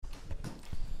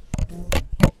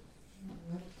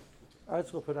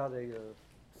Article put out a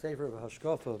Sefer of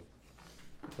Hashkafa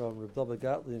from Reb David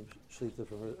Gottlieb Shlita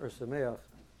from Ur Sameach.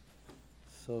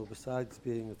 So besides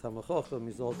being a Talmid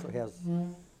Chacham, he also has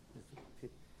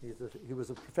he was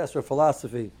a professor of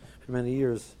philosophy for many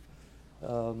years.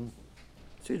 So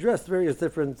he addressed various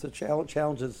different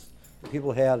challenges that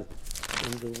people had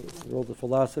in the world of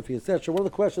philosophy, etc. One of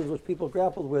the questions which people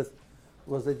grappled with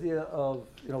was the idea of,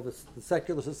 the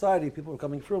secular society people were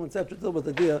coming from, etc. Deal with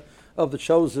the idea of the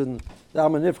chosen, the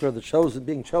Amanifra, the chosen,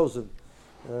 being chosen.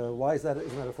 Why is that?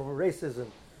 Isn't that a form of racism?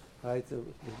 Right?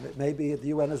 Maybe the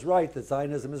UN is right that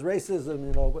Zionism is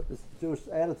racism. But this Jewish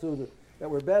attitude that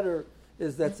we're better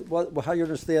is how you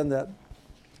understand that.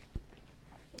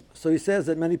 So he says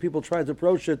that many people try to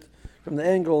approach it from the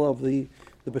angle of the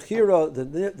Bechira,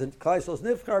 the Kaisos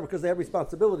Nifkar, because they have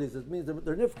responsibilities. It means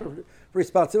their Nifkar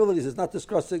responsibilities is not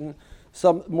discussing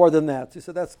some more than that. He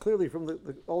said that's clearly from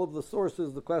all of the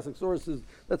sources, the classic sources.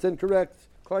 That's incorrect.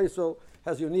 Kaiso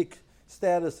has unique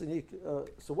status,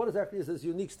 so what exactly is his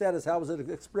unique status? How is it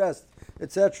expressed,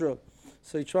 etc.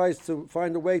 So he tries to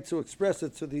find a way to express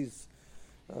it to these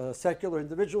secular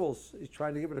individuals. He's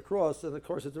trying to give it across, and of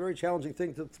course it's a very challenging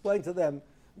thing to explain to them,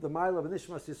 the Mile of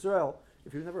Nishmas Yisrael.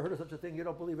 If you've never heard of such a thing, you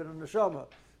don't believe in a neshama.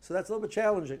 So that's a little bit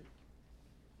challenging.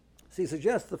 So he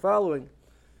suggests the following,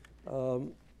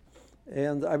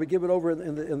 and I would give it over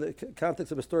in the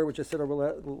context of a story which I said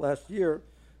over last year.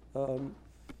 Rabbi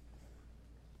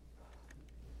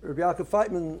Yaakov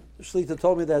Feitman Shlita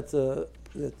told me that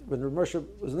when Rav Moshe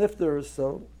was nifter,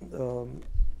 so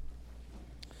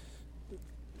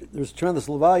there's tremendous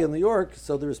levaya in New York,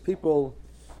 so there's people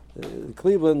in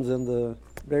Cleveland and the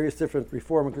various different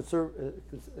reform and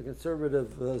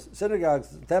conservative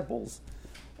synagogues and temples.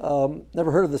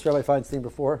 Never heard of this Rabbi Feinstein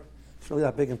before. It's really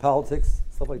not big in politics,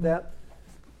 stuff like that.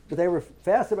 But they were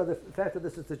fascinated by the fact that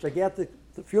this is a gigantic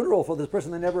funeral for this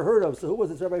person they never heard of. So who was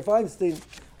this Rabbi Feinstein?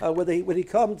 Would he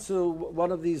come to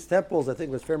one of these temples, I think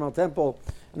it was Fairmount Temple,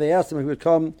 and they asked him if he would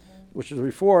come, which is a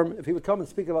reform, if he would come and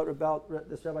speak about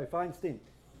this Rabbi Feinstein.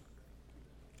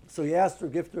 So he asked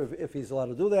Rav Gifter if he's allowed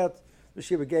to do that. The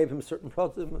Shiva gave him a certain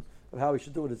program of how he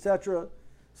should do it, etc.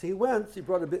 So he went, he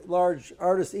brought a big, large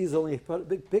artist easel, and he put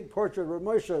a big portrait of Rav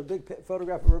Moshe, a big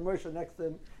photograph of Rav Moshe next to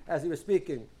him as he was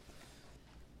speaking.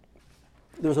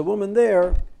 There was a woman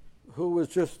there who was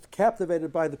just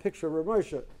captivated by the picture of Rav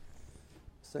Moshe.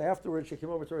 So afterwards she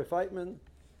came over to Rav Feitman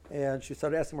and she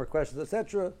started asking more questions,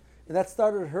 etc. And that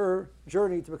started her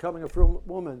journey to becoming a frum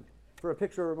woman for a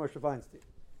picture of Rav Moshe Feinstein.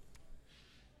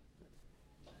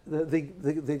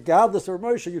 The godless of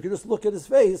Rav Moshe, you can just look at his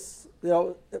face,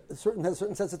 has a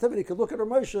certain sensitivity. You can look at Rav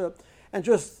Moshe and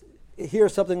just hear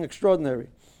something extraordinary,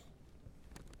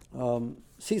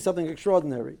 see something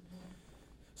extraordinary.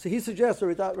 So he suggests, or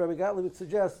Rabbi Gottlieb would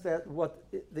suggest that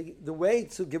the way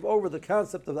to give over the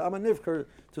concept of the Amanivker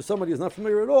to somebody who's not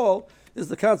familiar at all is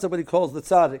the concept what he calls the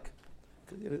tzaddik.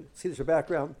 See this your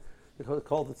background, they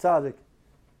call the tzaddik.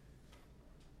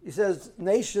 He says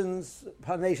nations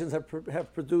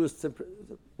have produced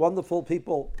wonderful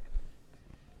people,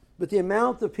 but the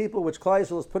amount of people which Klal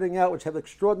Yisrael is putting out, which have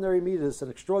extraordinary midas and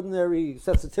extraordinary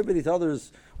sensitivity to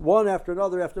others, one after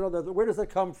another, where does that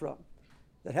come from?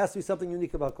 There has to be something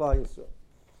unique about Klal Yisrael.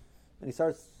 And he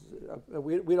starts.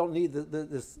 We don't need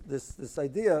this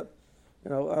idea,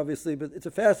 obviously, but it's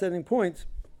a fascinating point.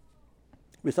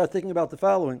 We start thinking about the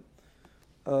following.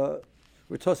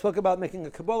 We spoke about making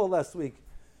a Kabbalah last week.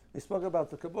 We spoke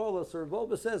about the Kabbalah. So Rav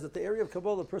Wolbe says that the area of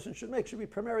Kabbalah a person should make should be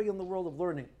primarily in the world of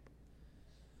learning.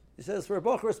 He says for a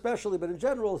Bocher especially, but in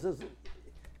general, he says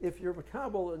if you're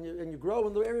Makabal and you grow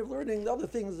in the area of learning, the other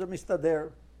things are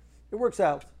mistader. It works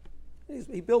out.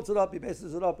 He builds it up, he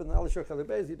bases it up in the Alishar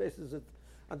Chalibez, he bases it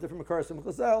on different Makaras and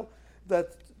Chazal,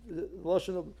 that the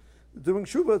Lashon of doing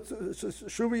Shuva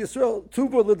Yisrael,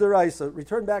 Tuva L'Deraisa,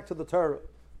 return back to the Torah.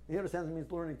 He understands it means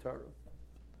learning Torah.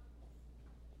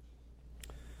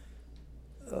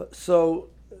 So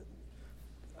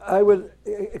I would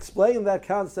explain that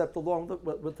concept along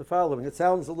with the following. It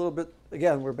sounds a little bit,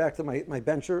 again, we're back to my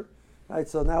bencher, right?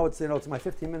 So now it's my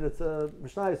 15-minute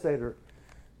Mishnah Seder.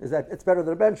 Is that it's better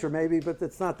than a bencher, maybe, but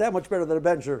it's not that much better than a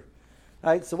bencher.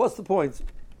 Right? So what's the point?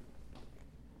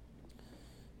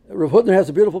 Rav Hutner has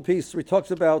a beautiful piece where he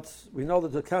talks about, we know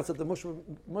that the concept of Mushma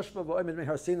V'Omed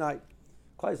Mehar Sinai.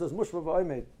 Klal says Mushma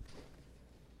V'Omed.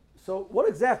 So what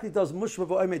exactly does Mushma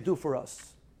V'Omed do for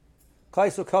us?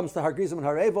 Klal comes to Har Grizim and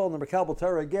Har Evel, and the Merkabel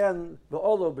Torah again,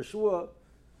 V'Olo, B'Shua.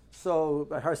 So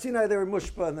by Har Sinai they were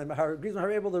Mushba, and then by Har Grizim and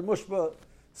Har Evel they're Mushba.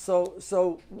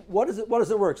 So what does it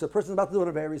work? So the person's about to do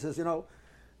an Aveir, he says,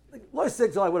 Lois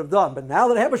Sigzal I would have done, but now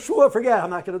that I have a shua, forget, I'm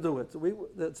not going to do it. So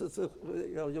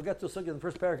you'll get to a sugya in the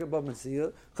first paragraph above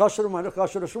Metzia. Kasher Umayna,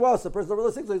 Kasher Shua. The person over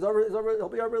Lois Sigzal, he'll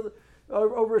be over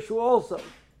a shua also.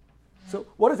 So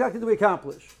what exactly do we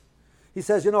accomplish? He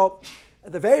says,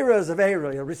 the Veira is a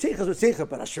Veira, Ritzicha is Ritzicha,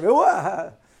 but a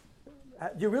shua.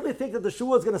 Do you really think that the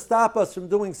shua is going to stop us from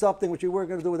doing something which we weren't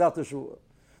going to do without the shua?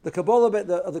 The Kabbalah,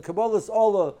 the Kabbalah's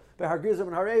Ola, Behargizim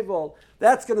and Harevol,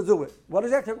 that's going to do it. What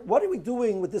are we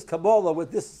doing with this Kabbalah,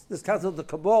 with this concept of the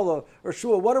Kabbalah or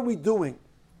Shua? What are we doing?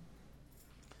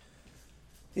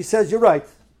 He says, you're right.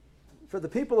 For the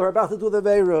people who are about to do the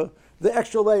Veira, the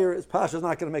extra layer is Pasha is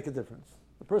not going to make a difference.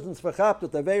 The person's Fachapt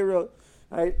with the Veira,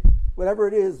 right? Whatever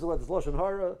it is, whether it's Lashon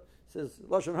Hara, says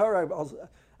Lashon Hara,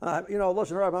 Lashon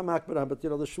Hara, I'm Makbaran, but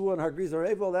the Shua and Hargizim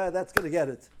and Harevol, that's going to get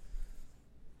it.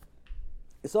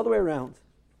 It's all the way around.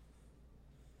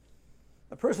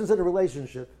 A person's in a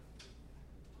relationship.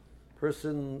 A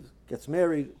person gets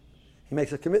married. He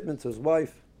makes a commitment to his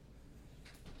wife.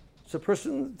 So a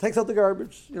person takes out the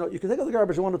garbage. You can take out the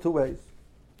garbage in one of two ways.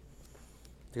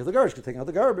 Take out the garbage. You can take out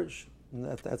the garbage. And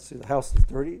that's the house is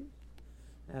dirty.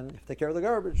 And you take care of the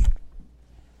garbage.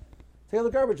 Take out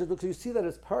the garbage because you see that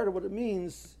as part of what it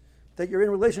means that you're in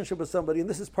a relationship with somebody, and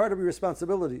this is part of your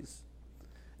responsibilities.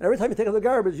 And every time you take out the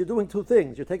garbage, you're doing two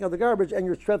things. You're taking out the garbage and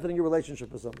you're strengthening your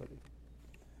relationship with somebody.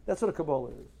 That's what a Kabbalah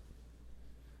is.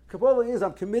 Kabbalah is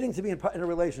I'm committing to be in a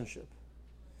relationship.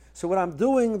 So when I'm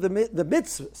doing the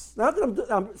mitzvahs, not that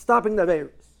I'm stopping the Averos,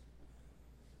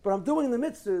 but I'm doing the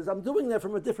mitzvahs, I'm doing that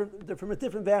from a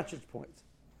different vantage point.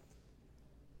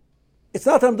 It's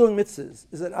not that I'm doing mitzvahs.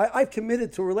 It's that I've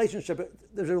committed to a relationship.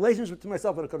 There's a relationship to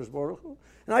myself and HaKadosh Baruch Hu,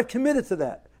 and I've committed to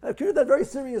that. I've committed that very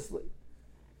seriously.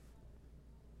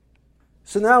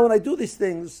 So now when I do these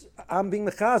things, I'm being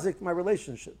mechazik my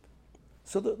relationship.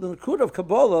 So the Nakud of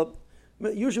Kabbalah,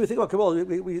 usually we think about Kabbalah,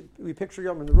 we picture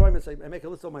Yom and the Roy, I make a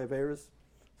list of my Averas.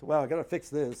 So wow, I got to fix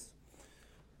this.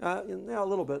 A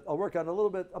little bit. I'll work on it a little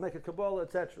bit. I'll make a Kabbalah,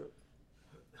 etc.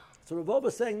 So Rav Wolbe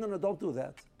is saying, no, don't do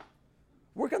that.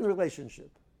 Work on the relationship.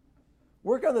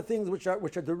 Work on the things which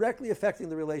are directly affecting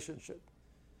the relationship.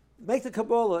 Make the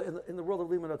Kabbalah in the world of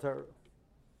Limud HaTorah.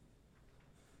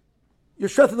 You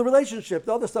strengthen the relationship.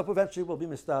 The other stuff eventually will be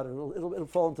missed out. It'll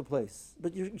fall into place.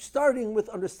 But you're starting with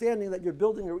understanding that you're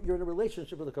in a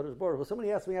relationship with the Kadosh Baruch Hu.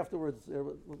 Somebody asked me afterwards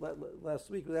last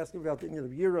week, was asking about the Indian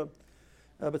of Yira.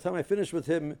 By the time I finished with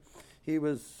him, he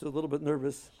was a little bit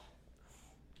nervous.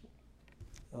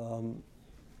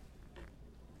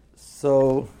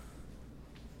 So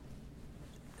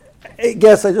I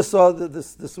guess I just saw that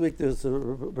this week there's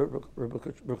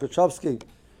Rukachovsky.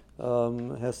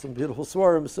 Has some beautiful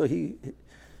svarim, so he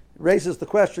raises the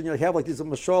question. You have like these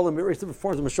mashalim, different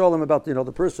forms of mashalim about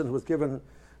the person who was given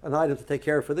an item to take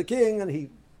care of for the king, and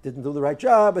he didn't do the right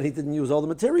job, and he didn't use all the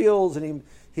materials, and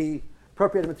he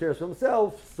appropriated materials for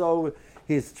himself, so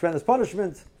he's tremendous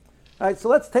punishment. All right, so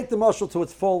let's take the mashal to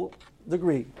its full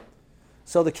degree.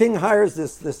 So the king hires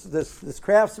this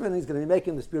craftsman, and he's going to be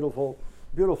making this beautiful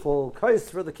kais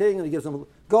for the king, and he gives him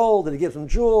gold, and he gives him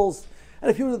jewels. And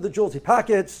a few of the jewels he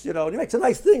pockets, and he makes a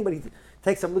nice thing, but he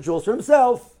takes some of the jewels for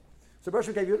himself. So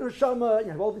Bershom gave you an neshama, you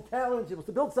have all the talent, you're supposed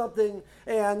to build something,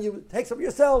 and you take some for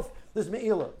yourself, there's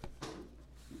me'ilah.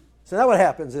 So now what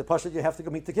happens? In Pasha, you have to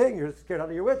go meet the king, you're scared out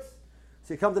of your wits.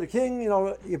 So you come to the king,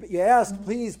 you ask,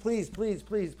 please, please, please,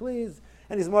 please, please,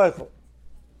 and he's moichel.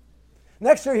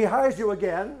 Next year he hires you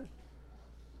again,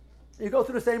 you go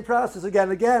through the same process again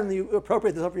and again, and you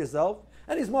appropriate this for yourself,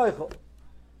 and he's moichel.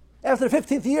 After the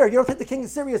 15th year, you don't take the king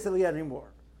seriously anymore.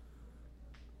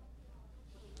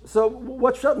 So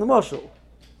what's shut in the mashal?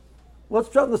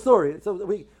 What's shut in the story? So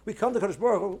we come to Kadosh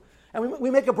Baruch Hu, and we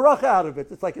make a bracha out of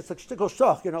it. It's like shtickle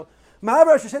shach,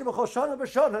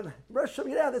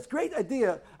 that's a great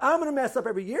idea. I'm going to mess up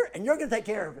every year, and you're going to take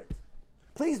care of it.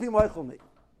 Please be moichel me.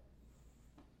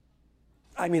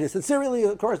 I mean it sincerely,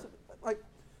 of course. Like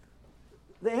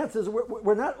the answer is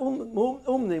we're not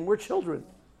umnim, we're children.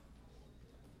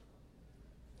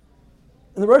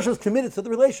 And the Rosh is committed to the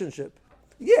relationship.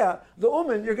 Yeah, the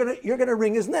woman, you're gonna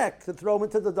wring his neck and throw him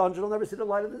into the dungeon. He'll never see the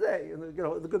light of the day. And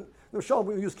the Shalom,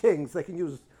 we use kings; they can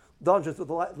use dungeons with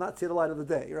the light, not see the light of the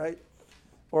day, right?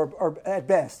 Or at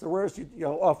best, or worse,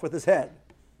 off with his head.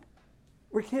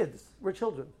 We're kids. We're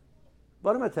children.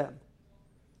 Bottom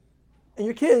and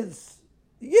your kids,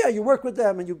 yeah, you work with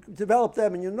them and you develop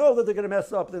them, and you know that they're going to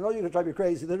mess up. They know you're going to drive you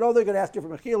crazy. They know they're going to ask you for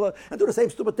mechila and do the same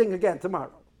stupid thing again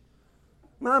tomorrow.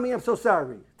 Mommy, I'm so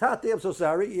sorry. Tati, I'm so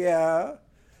sorry. Yeah.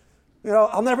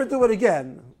 I'll never do it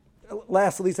again. It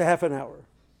lasts at least a half an hour.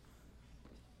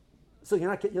 So you're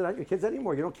not your kids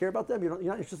anymore. You don't care about them. You're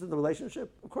not interested in the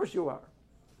relationship. Of course you are.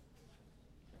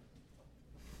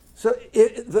 So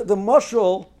the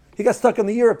mashal, he got stuck in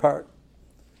the year apart.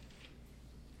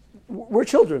 We're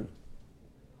children.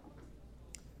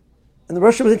 And the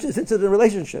Rosh is into the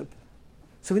relationship.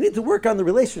 So we need to work on the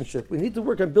relationship. We need to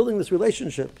work on building this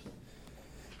relationship.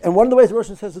 And one of the ways the Rosh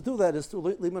says to do that is to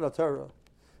limud Torah.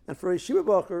 And for a Yeshiva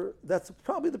Bacher, that's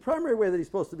probably the primary way that he's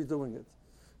supposed to be doing it.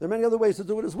 There are many other ways to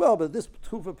do it as well, but this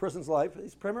true for a person's life,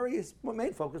 his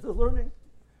main focus is learning.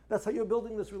 That's how you're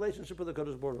building this relationship with the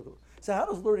Kadosh Baruch Hu. So how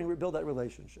does learning rebuild that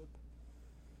relationship?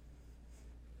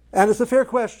 And it's a fair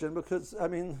question because, I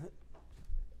mean,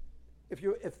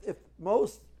 if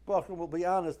most Bacher will be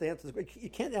honest, the answer is, you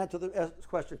can't answer the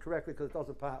question correctly because it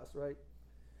doesn't pass, right?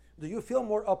 Do you feel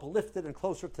more uplifted and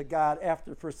closer to God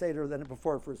after First Seder than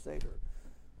before First Seder?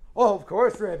 Oh, of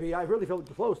course, Rabbi, I really feel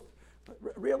close.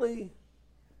 Really?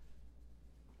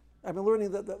 I've been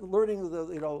learning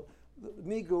the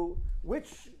migu, which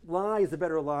lie is a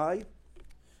better lie?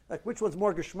 Like which one's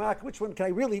more geschmack? Which one can I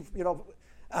really,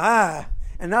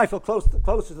 and now I feel closer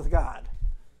to God.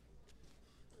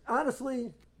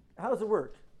 Honestly, how does it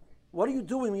work? What are you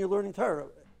doing when you're learning Torah?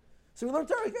 So we learn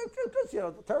Torah because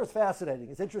Torah is fascinating.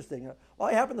 It's interesting. Well,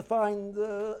 I happen to find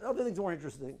other things more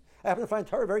interesting. I happen to find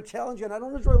Torah very challenging, and I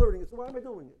don't enjoy learning it. So why am I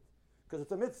doing it? Because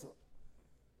it's a mitzvah.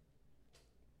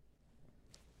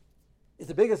 It's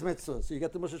the biggest mitzvah. So you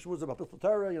get the Moshe Shmuz about Bittul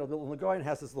Torah. Bill Nagoyan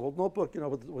has this little notebook,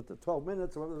 with the 12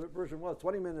 minutes, or whatever the version was,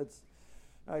 20 minutes,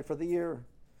 right, for the year.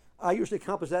 I usually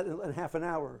accomplish that in half an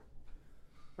hour.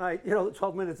 Right,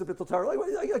 12 minutes of Bittul Torah.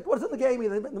 Like, what's in the game?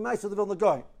 The mice of the Bill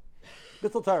Nagoyan.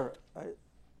 Bittul Torah, right?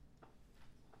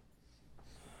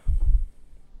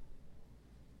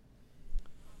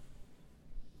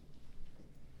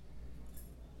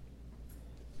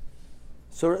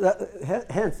 So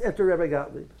hence, enter Rebbe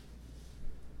Gottlieb.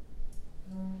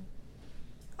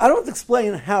 I don't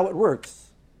explain how it works,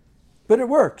 but it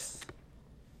works.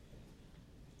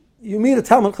 You meet a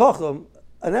Talmud Chacham,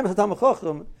 an emes Talmud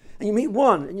Chacham, and you meet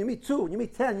one, and you meet two, and you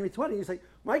meet 10, and you meet 20, and you say,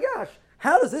 my gosh,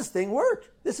 how does this thing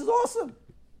work? This is awesome.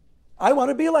 I want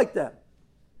to be like that.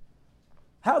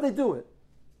 How they do it?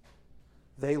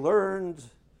 They learned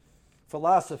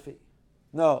philosophy.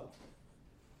 No.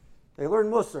 They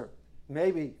learned Musar.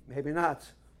 Maybe, maybe not.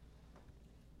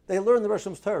 They learned the Rosh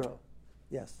Hashanah's Torah.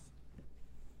 Yes.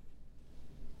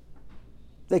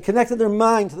 They connected their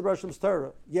mind to the Rosh Hashanah's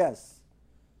Torah. Yes.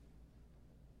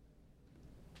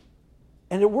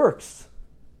 And it works.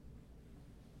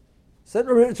 So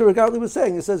what Gottlieb was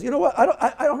saying, he says, you know what, I don't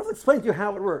have to explain to you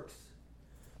how it works.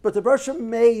 But the Rosh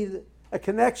made a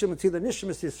connection between the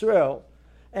Nishmas Yisrael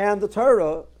and the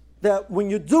Torah that when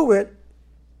you do it,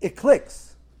 it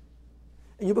clicks.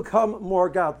 And you become more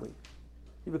godly.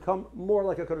 You become more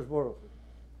like a Kadosh Baruch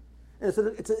Hu.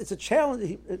 And it's a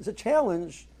challenge. It's a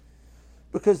challenge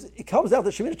because it comes out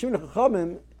that Sheminah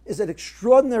Chachamim is an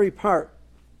extraordinary part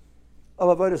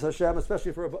of Avodas Hashem,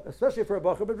 especially for a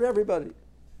Bacher, but for everybody.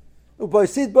 How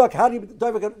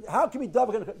can we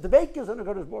the Veik is on a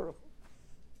Kadosh Baruch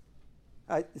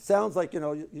Hu? It sounds like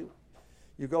you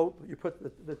put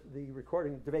the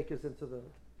recording Dveikus into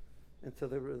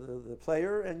the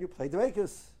player and you play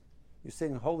Dveikus. You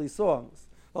sing holy songs.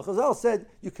 Well, Chazal said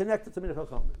you connect it to Minach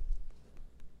Chachamim.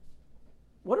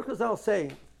 What are Chazal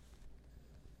saying?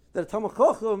 That a Talmud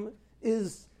Chacham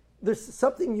there's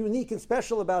something unique and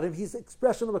special about him. He's the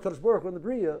expression of a Kadosh Baruch Hu in the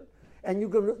Bria, and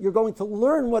you're going to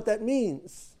learn what that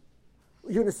means.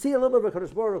 You're going to see a little bit of a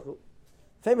Kadosh Baruch Hu.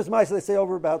 Famous Ma'aseh they say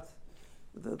over about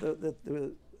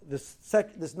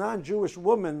this non-Jewish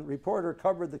woman reporter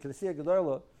covered the Knesset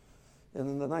Gedolah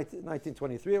in the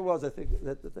 1923 it was, I think,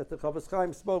 that the Chofetz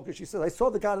Chaim spoke, and she said, I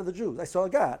saw the God of the Jews. I saw a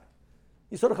God.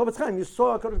 You saw the Chofetz Chaim. You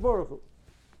saw a Kadosh Baruch Hu.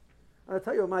 And I'll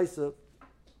tell you a Ma'aseh.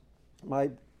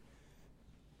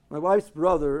 My wife's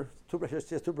brother, she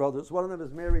has two brothers. One of them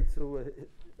is married to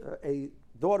a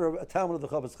daughter of a Talmud of the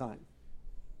Chofetz Chaim.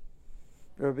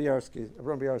 Rav Biarsky,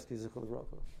 Zichron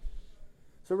Livracha.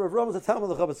 So Rav Ram was a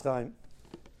Talmud of the Chofetz Chaim,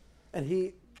 and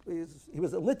he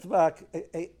was a Litvak,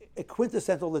 a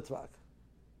quintessential Litvak.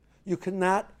 You could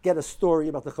not get a story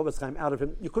about the Chofetz Chaim out of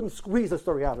him. You couldn't squeeze a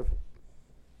story out of him.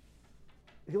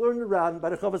 He learned the Ran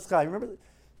by the Chofetz Chaim. Remember,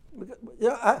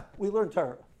 we learned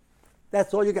Torah.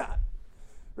 That's all you got.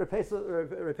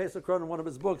 Repesa Kron, in one of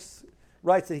his books,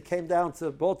 writes that he came down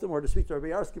to Baltimore to speak to Rabbi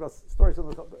Yarsky about stories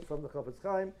from the Chofetz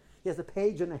Chaim. He has a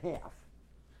page and a half.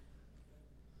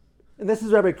 And this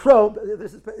is Rabbi Krob.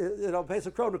 This is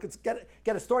Pesach Krob who could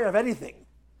get a story out of anything.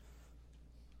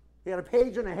 He had a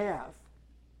page and a half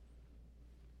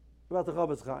about the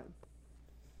Chofetz Chaim.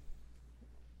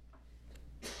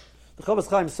 The Chofetz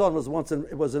Chaim's son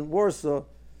was in Warsaw,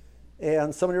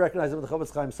 and somebody recognized him as the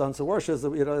Chofetz Chaim's son. So Warsha is,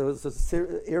 it was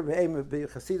a aim of the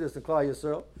Chasidus and Klal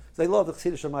Yisrael. So they love the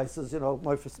Chasidus Shemaises,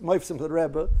 Moifsim to the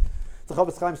Rebbe. The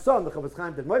Chofetz Chaim's son, the Chofetz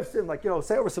Chaim did Moifsim,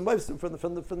 say over some Moifsim from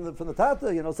the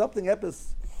Tata, something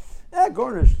epis,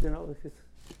 garnished, the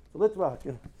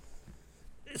Litvak,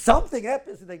 something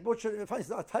epis, they butcher.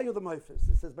 I'll tell you the Moifis.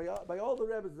 It says by all the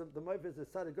Rebbes, the Moifis is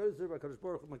Tzaddik Gozer by Kadosh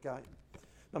Baruch Hu Mekayim.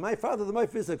 By my father, the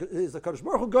Moifis is a Kadosh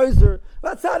Baruch Hu Gozer,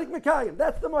 but Tzaddik Mekayim.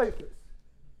 That's the Moifis.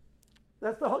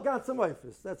 That's the Gatsa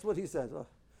Moifis. That's what he said.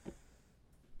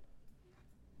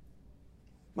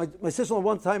 My sister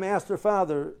one time asked her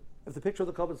father if the picture of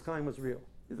the Chofetz Chaim was real.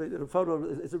 The photo,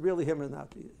 is it really him or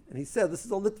not? And he said, this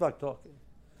is a Litvak talking.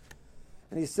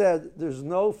 And he said, there's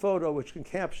no photo which can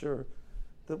capture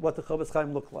what the Chofetz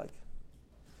Chaim looked like,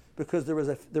 because there was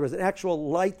an actual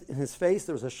light in his face,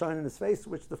 there was a shine in his face,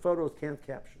 which the photos can't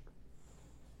capture.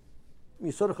 When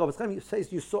you saw the Chofetz Chaim,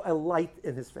 you saw a light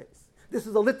in his face. This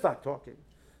is a Litvak talking,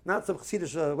 not some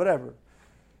Chassidish whatever.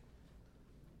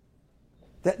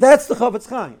 That's the Chofetz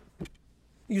Chaim.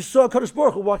 You saw Kadosh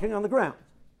Baruch Hu walking on the ground.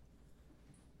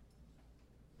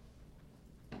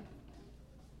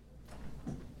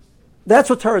 That's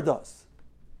what Torah does.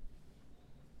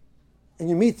 And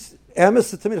you meet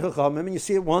Emes Tamid Chachamim, and you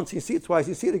see it once, you see it twice,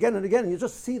 you see it again and again, and you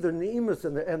just see their neimus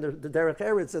and the derech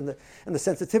eretz and the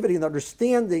sensitivity and the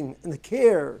understanding and the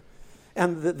care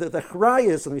and the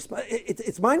chrayas and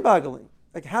it's mind-boggling.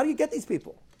 Like, how do you get these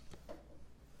people?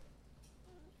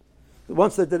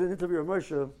 Once they did an interview with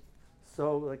Moshe,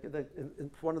 so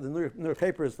in one of the New York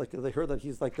papers, they heard that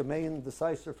he's the main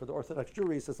decisive for the Orthodox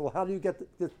Jewry. He says, well, how do you get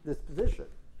this position?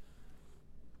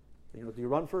 Do you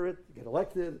run for it? Do you get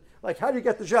elected? How do you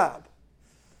get the job?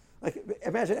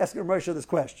 Imagine asking Moshe this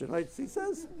question. Right? He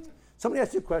says, somebody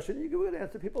asks you a question, you give a good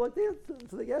answer. People like the answer,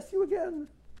 so they ask you again.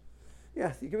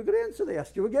 Yes, you give a good answer, they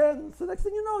ask you again. So next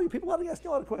thing you know, people are asking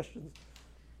a lot of questions.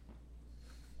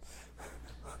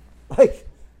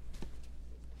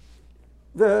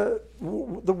 The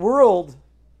world.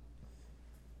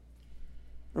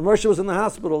 When Moshe was in the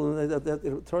hospital,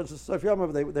 and towards the Sof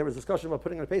Yom, there was discussion about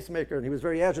putting in a pacemaker, and he was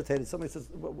very agitated. Somebody says,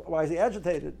 why is he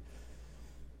agitated?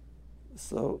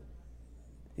 So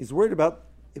he's worried about,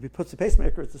 if he puts a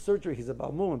pacemaker, it's a surgery. He's a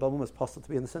Balmum, and Balmum is possible to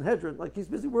be in the Sanhedrin. He's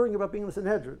busy worrying about being in the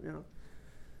Sanhedrin,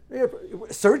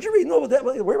 Surgery? No,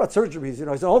 worry about surgeries, He's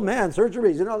an old man,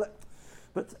 surgeries,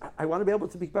 But I want to be able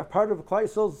to be part of Klal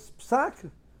Yisrael's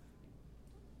psak.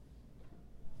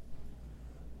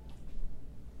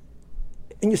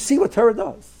 And you see what Torah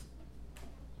does.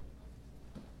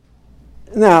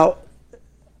 Now,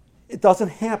 it doesn't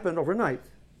happen overnight.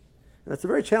 And that's a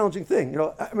very challenging thing.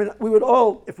 We would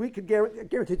all, if we could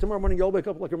guarantee tomorrow morning you'll wake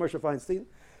up like a Moshe Feinstein,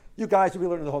 you guys would be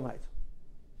learning the whole night.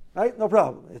 Right? No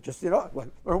problem. It's just, learn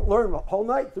the whole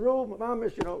night through,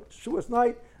 mamish, Shuas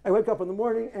night. I wake up in the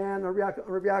morning and Rav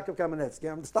Yaakov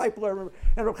Kamenetsky, I'm the Stipler,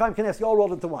 and Rav Chaim Kanevsky all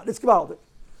rolled into one. It's Gavaldik.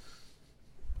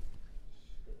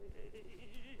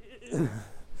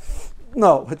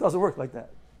 No, it doesn't work like that.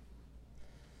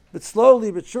 But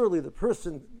slowly but surely, the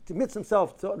person commits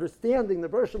himself to understanding the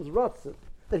Bershom's Ratzon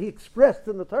that he expressed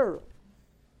in the Torah.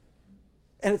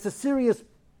 And it's a serious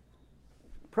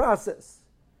process.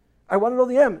 I want to know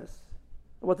the emes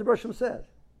of what the Bershom said.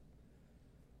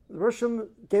 The Bershom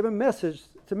gave a message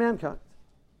to mankind.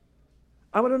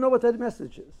 I want to know what that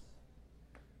message is.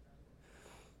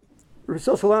 Rav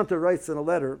Salanta writes in a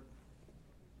letter,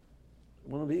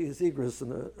 one of the Igros in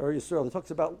the Ur Yisrael, he talks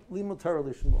about Limud Torah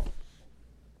Lishma.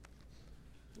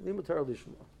 Limud Torah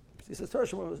Lishma. He says, Torah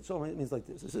Lishma means like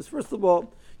this. He says, first of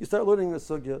all, you start learning the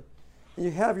Sugya, and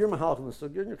you have your Mahalch in the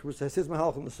Sugya, and your Krush has his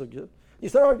Mahalch in the Sugya. You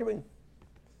start arguing.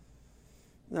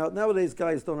 Now, nowadays,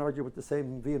 guys don't argue with the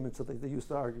same vehemence that they used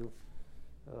to argue.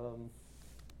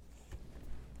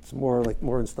 It's more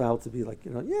in style to be okay,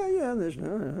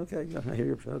 I hear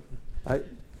you.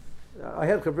 I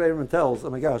had Chavrei tells, oh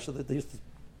my gosh, they used to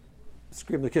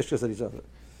scream the kishkas at each other.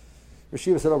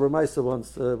 Rashiva said over Maisa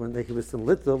once, when he was in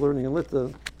Litta, learning in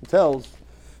Litta, tells,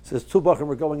 says, two Bachim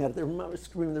were going at it, they were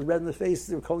screaming, they're red in the face,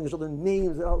 they were calling each other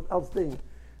names, else thing.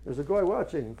 There's a guy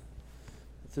watching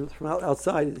from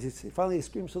outside, he finally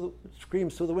screams through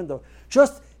the window,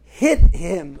 just hit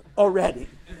him already.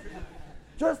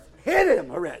 Just hit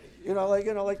him already.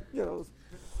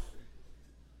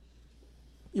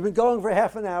 You've been going for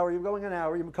half an hour, you've been going an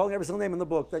hour, you've been calling every single name in the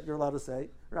book that you're allowed to say,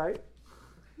 right?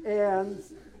 And,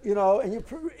 and all of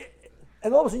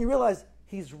a sudden you realize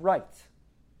he's right.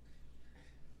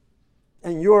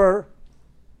 And you're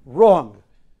wrong.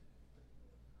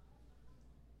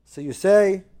 So you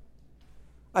say,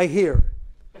 I hear.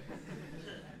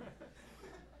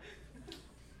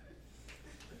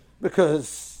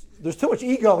 Because There's too much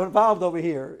ego involved over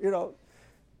here,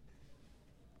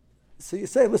 So you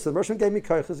say, listen, the Rosh gave me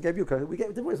koiches, gave you koiches.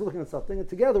 Different ways of looking at something, and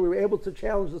together we were able to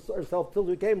challenge ourselves till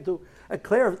we came to a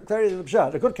clarity in the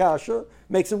pshat. A good kasha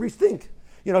makes him rethink.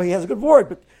 He has a good word,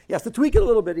 but he has to tweak it a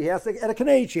little bit. He has to add a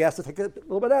kanech. He has to take it a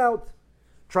little bit out.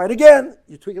 Try it again.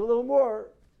 You tweak it a little more.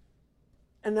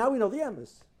 And now we know the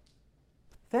emes.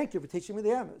 Thank you for teaching me the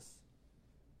emes.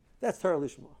 That's Torah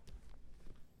Lishma.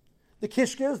 The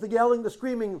kishkas, the yelling, the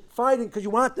screaming, fighting because you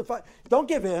want to fight. Don't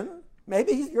give in.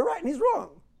 Maybe you're right and he's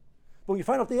wrong. But when you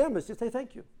find out the emes, you say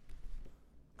thank you.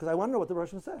 Because I want to know what the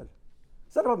Rosh said.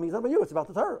 It's not about me, it's not about you, it's about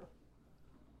the Torah.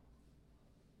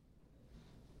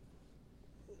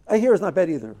 Echer is not bad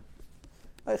either.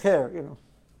 Echer,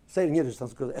 say it in Yiddish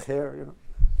sounds good. Echer,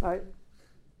 right?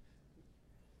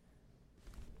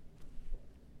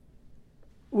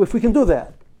 If we can do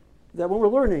that when we're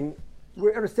learning,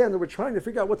 we understand that we're trying to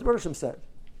figure out what the Rosh said.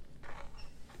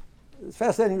 It's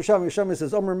fascinating. Yerushalmi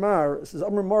says, Amr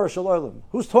Mar, Shalom.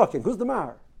 Who's talking? Who's the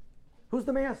Mar? Who's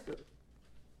the master?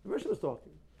 The Rosh is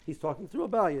talking. He's talking through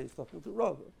Abaye, he's talking through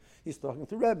Rava, he's talking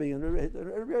through Rebbe and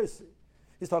Rebbe Yossi.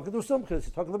 He's talking through Sumchas,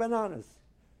 he's talking to bananas.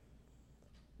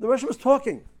 The Rosh was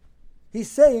talking. He's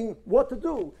saying what to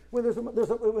do when there's a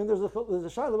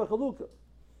Shaila B'Chalukah.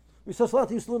 We saw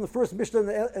Salat used to learn the first Mishnah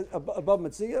above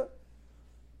Metzia.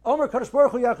 Omer Kadosh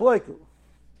Baruch Hu Yachloiku.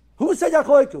 Who said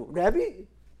Yachloiku? Rabbi?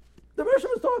 The Rosh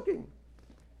was talking.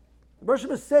 The Rosh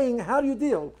was saying, how do you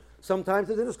deal? Sometimes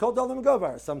the din is called Dalim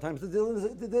Gavar. Sometimes the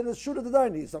din is Shuda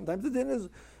Dadaini. Sometimes the din is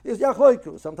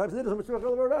Yachloiku. Sometimes the din is Mitzvah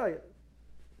Chalavariah.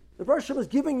 The Rosh was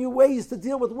giving you ways to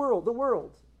deal with the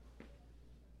world.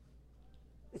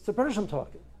 It's the Rosh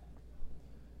talking.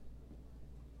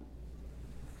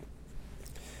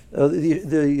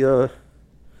 The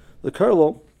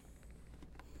Carlo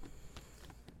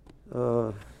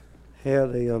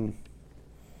had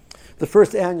the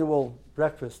first annual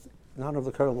breakfast in honor of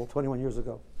the Carlo 21 years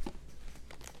ago.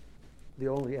 The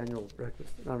only annual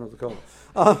breakfast in honor of the Carlo.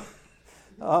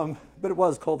 But it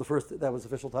was called the first, that was the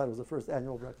official title, it was the first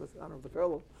annual breakfast in honor of the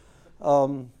Carlo.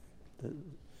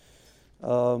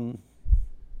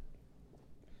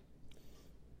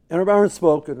 And Rav Aaron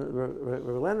spoke, and Rav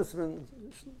Landesman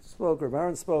spoke, Rav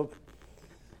Aaron spoke.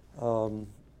 And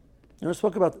we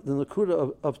spoke about the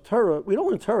Nakuda of Torah. We don't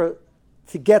learn Torah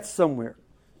to get somewhere.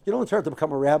 You don't learn Torah to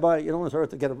become a rabbi. You don't learn Torah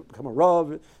to become a Rav,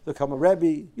 to become a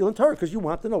Rebbe. You learn Torah because you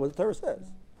want to know what the Torah says.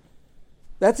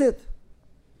 That's it.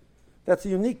 That's a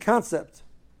unique concept.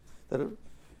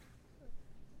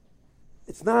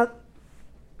 It's not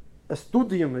a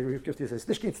studium, it's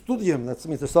nicht kein studium, that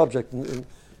means the subject in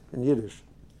Yiddish.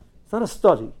 It's not a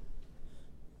study.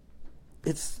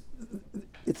 It's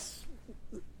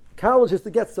college is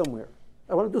to get somewhere.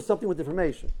 I want to do something with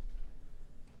information.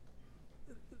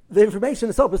 The information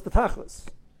itself is the tachlis.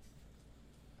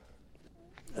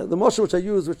 The mashal which I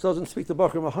use, which doesn't speak to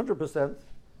Bachram 100%,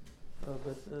 but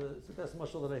it's the best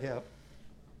mashal that I have.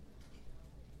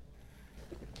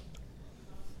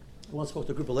 I once spoke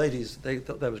to a group of ladies. They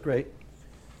thought that was great.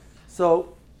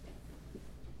 So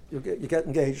you get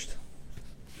engaged,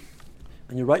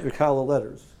 and you write your kala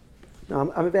letters. Now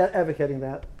I'm advocating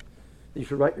that you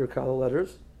should write your kala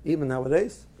letters, even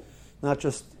nowadays, not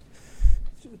just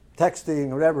texting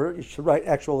or whatever. You should write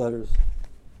actual letters.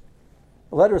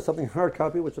 A letter is something hard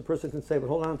copy which a person can say but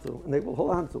hold on to, and they will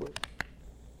hold on to it.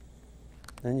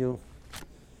 And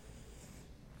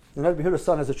the Rebbe Yehuda's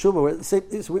son has a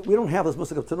tshuva. We don't have this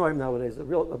musik of Tanoim nowadays. A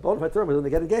bona fide term, when they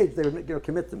get engaged, they would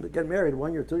commit to get married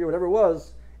 1 year, 2 year, whatever it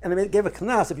was, and they gave a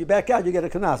kanas. If you back out, you get a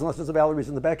kanas, unless there's a valid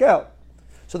reason to back out.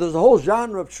 So there's a whole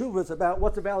genre of tshuvas about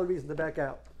what's a valid reason to back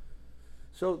out.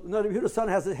 So the Rebbe Yehuda's son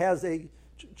has a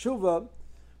tshuva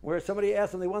where somebody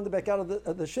asked them, they wanted to back out of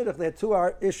the shidduch. They had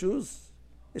 2 issues.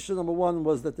 Issue number 1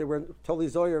 was that they were totally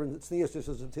zoyer and tznius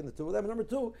issues between the two of them. And number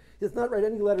 2, he does not write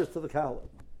any letters to the kala.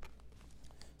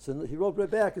 So he wrote right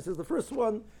back. He says the first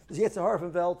one is Yetzer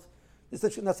Harfenfeld.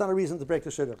 That's not a reason to break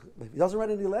the shidduch. If he doesn't write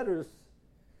any letters,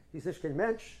 he says kein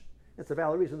mensch. It's a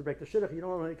valid reason to break the shidduch. You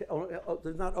don't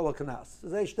there's not oa kanas.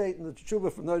 There's a state in the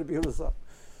tshuva from Noda B'Yehuda.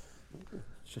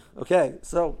 Okay,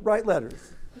 so write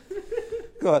letters.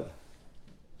 Good.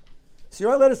 So you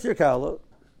write letters to your kala.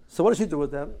 So what does she do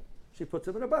with them? She puts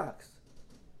them in a box.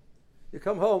 You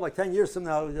come home like 10 years from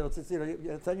now. 10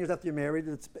 years after you're married.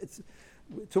 It's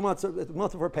 2 months, a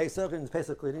month before Pesach, and it's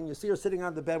Pesach cleaning. You see her sitting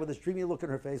on the bed with this dreamy look in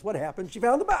her face. What happened? She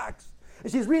found the box,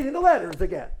 and she's reading the letters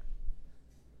again.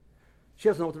 She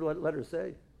doesn't know what the letters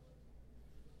say.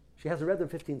 She hasn't read them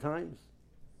 15 times.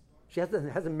 She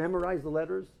hasn't memorized the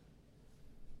letters.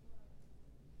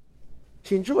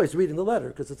 She enjoys reading the letter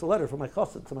because it's a letter from my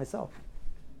chassid to myself.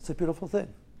 It's a beautiful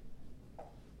thing.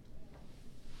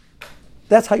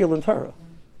 That's how you learn Torah.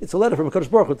 It's a letter from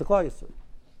HaKadosh Baruch Hu to Klal Yisrael.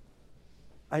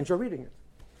 I enjoy reading it.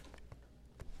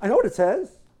 I know what it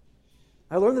says.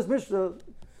 I learned this Mishnah.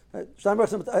 I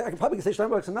can probably say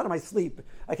Steinberg not in my sleep.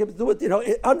 I can do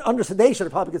it, under sedation. I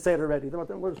probably could say it already. Then I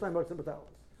learned Steinberg and Batalas.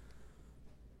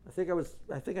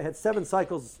 I think I had 7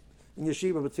 cycles in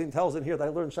yeshiva between Telz and here that I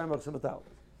learned Steinberg and Batalas.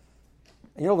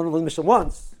 And you don't learn the Mishnah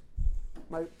once.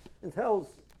 In Telz,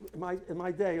 in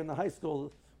my day in the high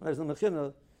school when I was in the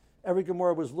Mechina, every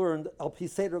Gemara was learned al pi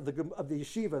seder of the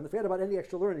yeshiva, and forget about any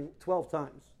extra learning 12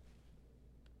 times.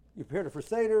 You prepared it for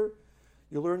seder.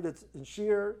 You learned it in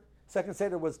shir. Second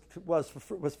Seder was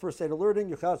first Seder learning.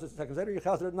 You chazed it second Seder. You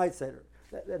chazed it at night Seder,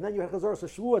 and then you had Chazor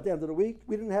Shvuah at the end of the week.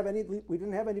 We didn't have any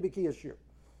Bikiyah shir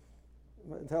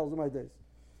until my days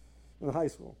in the high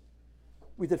school.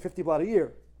 We did 50 blot a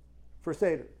year for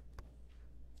Seder.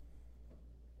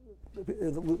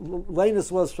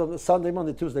 Lanus was from Sunday,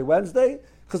 Monday, Tuesday, Wednesday.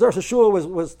 Chazor Shvuah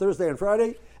was Thursday and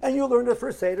Friday, and you learned it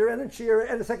first Seder and in shir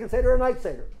and the second Seder and night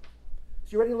Seder.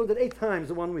 So you already learned it 8 times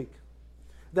in 1 week.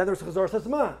 Then there's Chazor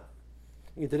Shazman.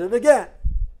 You did it again.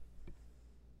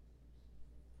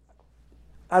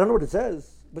 I don't know what it says,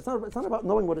 but it's not about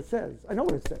knowing what it says. I know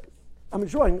what it says. I'm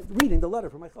enjoying reading the letter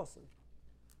from my chassid.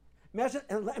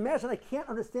 Imagine I can't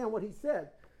understand what he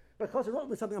said, but chassid wrote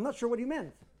me something. I'm not sure what he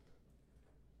meant.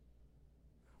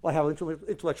 Well, I have an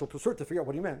intellectual pursuit to figure out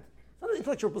what he meant. It's not an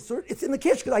intellectual pursuit. It's in the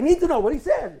kish because I need to know what he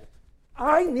said.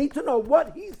 I need to know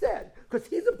what he said because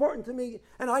he's important to me,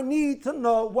 and I need to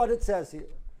know what it says here.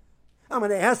 I'm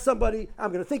going to ask somebody.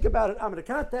 I'm going to think about it. I'm going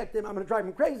to contact him. I'm going to drive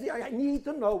him crazy. I need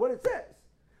to know what it says.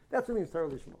 That's what it means Torah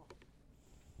Lishma.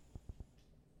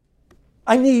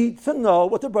 I need to know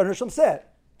what the Baruch Hashem said.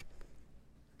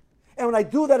 And when I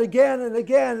do that again and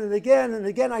again and again and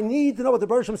again, I need to know what the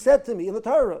Baruch Hashem said to me in the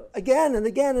Torah. Again and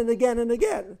again and again and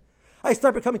again. I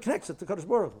start becoming connected to Kadosh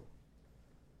Baruch Hu.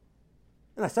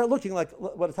 And I start looking like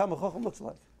what a Talmid Chacham looks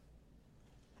like.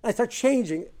 And I start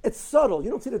changing. It's subtle. You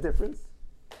don't see the difference.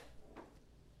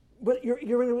 But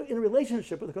you're in a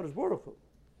relationship with the Kadosh Baruch Hu.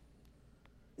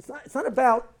 It's not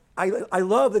about, I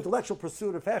love the intellectual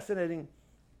pursuit of fascinating.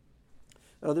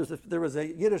 There was a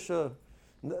Yiddish, a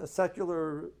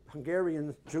secular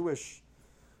Hungarian Jewish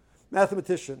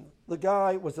mathematician. The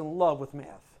guy was in love with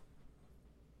math.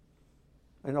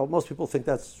 I know most people think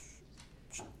that's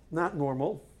not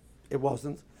normal. It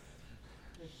wasn't.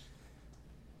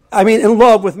 I mean, in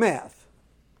love with math.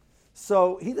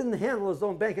 So he didn't handle his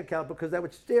own bank account because that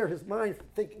would steer his mind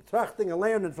thinking, trachting and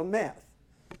learning from math.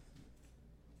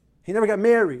 He never got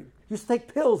married. He used to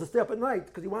take pills to stay up at night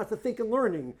because he wants to think and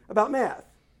learning about math.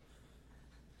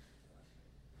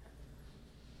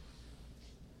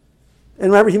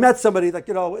 And remember, he met somebody like,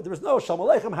 there was no Shalom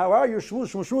Aleichem, how are you?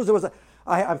 Shmuz, shmuz, shmuz. There was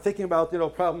I'm thinking about,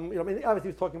 problem, I mean, obviously he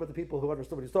was talking about the people who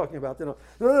understood what he was talking about, no,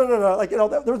 there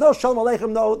was no Shalom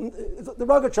Aleichem, no, the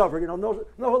Rogachover, no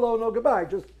hello, no goodbye,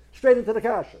 just straight into the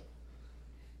kasha.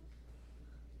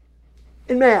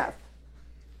 In math.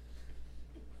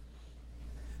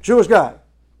 Jewish guy.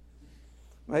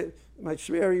 My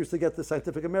Shmeri used to get the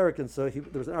Scientific American, so there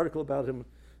was an article about him.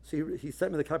 So he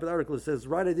sent me the copy of the article. It says,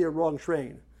 right idea, wrong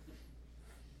train.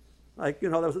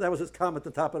 That was his comment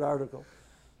at the top of the article.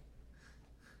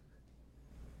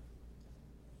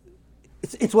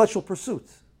 It's intellectual pursuit.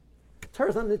 Torah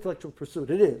is not an intellectual pursuit.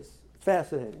 It is. It's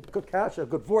fascinating. Good kasha,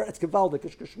 good vor, it's gewaldig,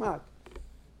 it's geschmack.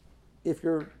 If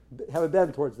you have a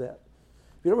bend towards that.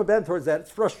 If you don't have a bend towards that,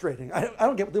 it's frustrating. I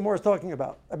don't get what the Gemara is talking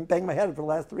about. I've been banging my head for the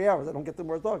last 3 hours. I don't get what the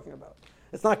Gemara is talking about.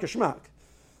 It's not geschmack.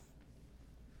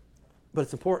 But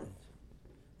it's important.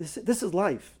 This is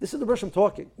life. This is the Rosh Hashem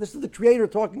talking. This is the Creator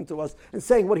talking to us and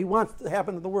saying what He wants to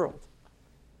happen in the world.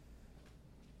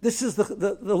 This is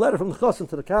the letter from the Chassan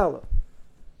to the Kala.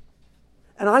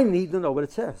 And I need to know what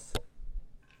it says.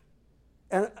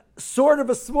 And sort of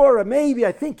a svora, maybe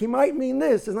I think he might mean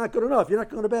this, is not good enough. You're not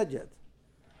going to bed yet.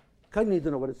 I need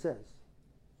to know what it says.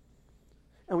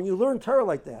 And when you learn Torah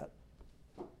like that,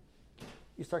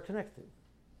 you start connecting.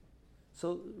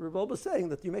 So Rebbe was saying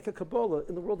that you make a Kabbalah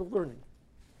in the world of learning.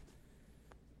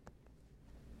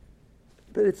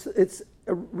 But it's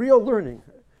a real learning.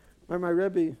 My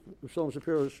Rebbe, Shalom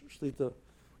Shapiro Shlita,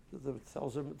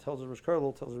 tells her Rosh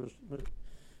Karlel, tells her.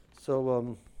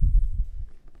 So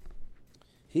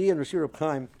he and Rashi Reb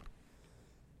Chaim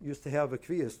used to have a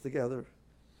kviyas together.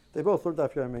 They both learned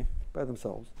Daf Yomi by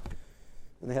themselves,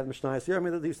 and they had Mishnayos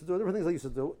Yomi that they used to do different things they used to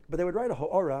do. But they would write a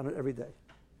ha'ara on it every day.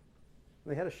 And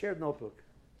they had a shared notebook,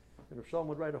 and Reb Shalom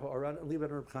would write a ha'ara on it and leave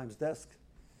it on Reb Chaim's desk.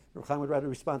 Reb Chaim would write a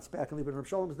response back and leave it on Reb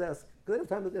Shalom's desk. Because they didn't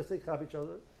have time to take copy each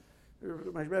other.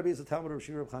 My Rebbe is a Talmud of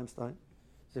Rashi Reb Chaim Stein,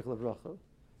 Zichron Livracha.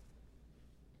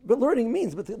 But learning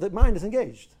means, but the mind is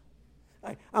engaged.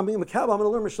 I'm being Makabal, I'm going to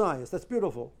learn Mishnayos. That's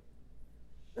beautiful.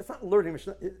 That's not learning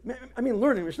Mishnayos. I mean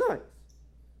learning Mishnayos.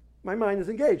 My mind is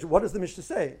engaged. What does the Mishnah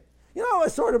say? I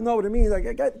sort of know what it means. I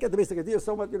get the basic idea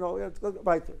so much, it's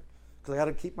weiter. Because I got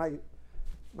to keep my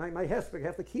hespek, I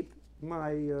have to keep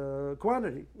my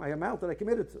quantity, my amount that I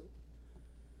committed to.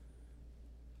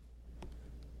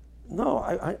 No,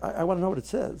 I want to know what it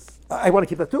says. I want to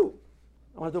keep that too.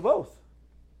 I want to do both.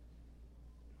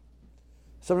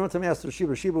 Someone went to me asked Rashiba.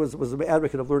 Rashiba was an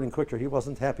advocate of learning quicker. He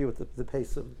wasn't happy with the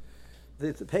pace of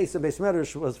the pace of Beis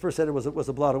Medrash. Was first said it was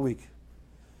a blot a week.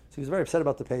 So he was very upset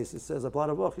about the pace. It says a blot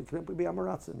a week. It can be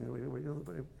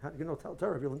amaratzim. Tell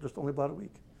Torah if you just only blot a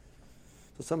week.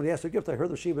 So somebody asked her a gift. I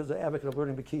heard Rashiba is an advocate of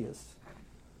learning Bekiyas.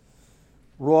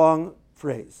 Wrong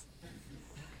phrase.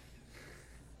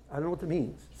 I don't know what it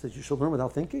means. It says you should learn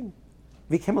without thinking.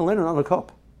 We came and learn on a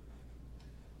cup.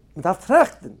 Without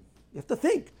trachten. You have to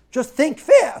think. Just think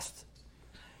fast.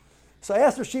 So I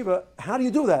asked Rashiva, how do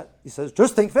you do that? He says,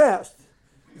 just think fast.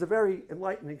 It's a very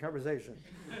enlightening conversation.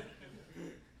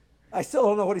 I still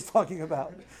don't know what he's talking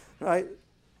about, right?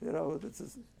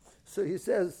 So he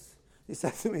says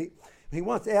to me, he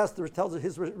wants to ask, tells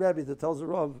his Rebbe that tells the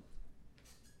Rav,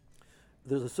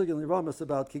 there's a sugya in the Ramas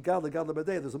about Kigal Gadla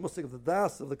Badei. There's a musik of the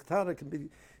das of the Ketana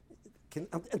can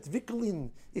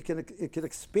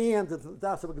expand the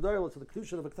das of a Gedolah, so the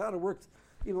Kedusha of a Ketana works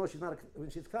even though she's not when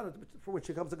she's Ketana, for when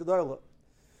she comes to Gedolah.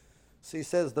 So he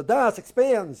says the das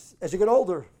expands as you get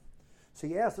older. So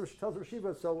he asks her, she tells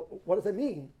Rashiva, so what does that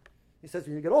mean? He says,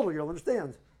 when you get older, you'll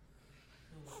understand.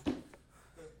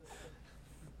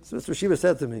 So Mr. Rashiva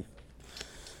said to me,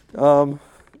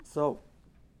 so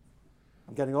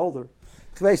I'm getting older.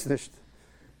 I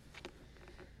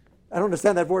don't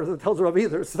understand that word that tells her of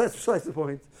either, so that's precisely the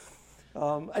point.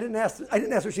 I didn't ask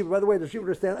Rashiva, by the way, does she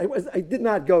understand? I did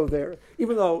not go there,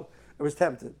 even though I was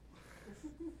tempted.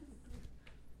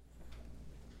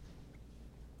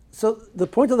 So the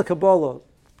point of Kabbalah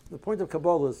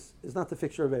is not to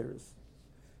fix your Averis.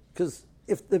 Because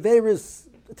if the Averis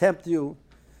tempt you,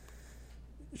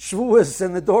 Shvuas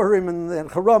and the Dorim and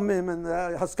Charamim and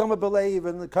the Haskama Belev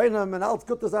and the Kainam and Alt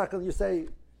Kutazak, and you say,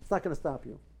 it's not going to stop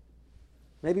you.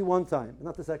 Maybe one time,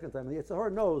 not the second time. The Yetzer Hara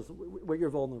knows where you're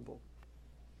vulnerable.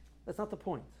 That's not the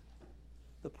point.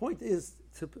 The point is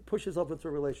to push yourself into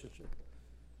a relationship.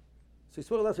 So you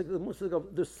sort of last week,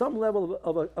 there's some level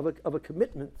of a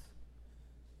commitment.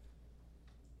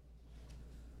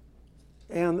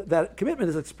 And that commitment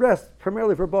is expressed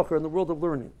primarily for Bachar in the world of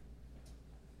learning.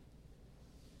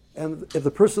 And if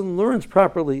the person learns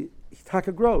properly,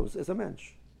 Taka grows as a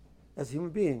mensch, as a human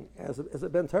being, as a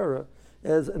Ben Torah,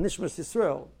 as a Nishmas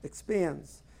Yisrael,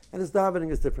 expands. And his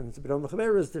davening is different. His B'dam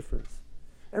L'Chavera is different.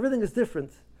 Everything is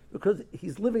different because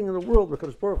he's living in a world where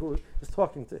Kadosh Baruch Hu is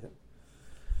talking to him.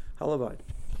 Halavai.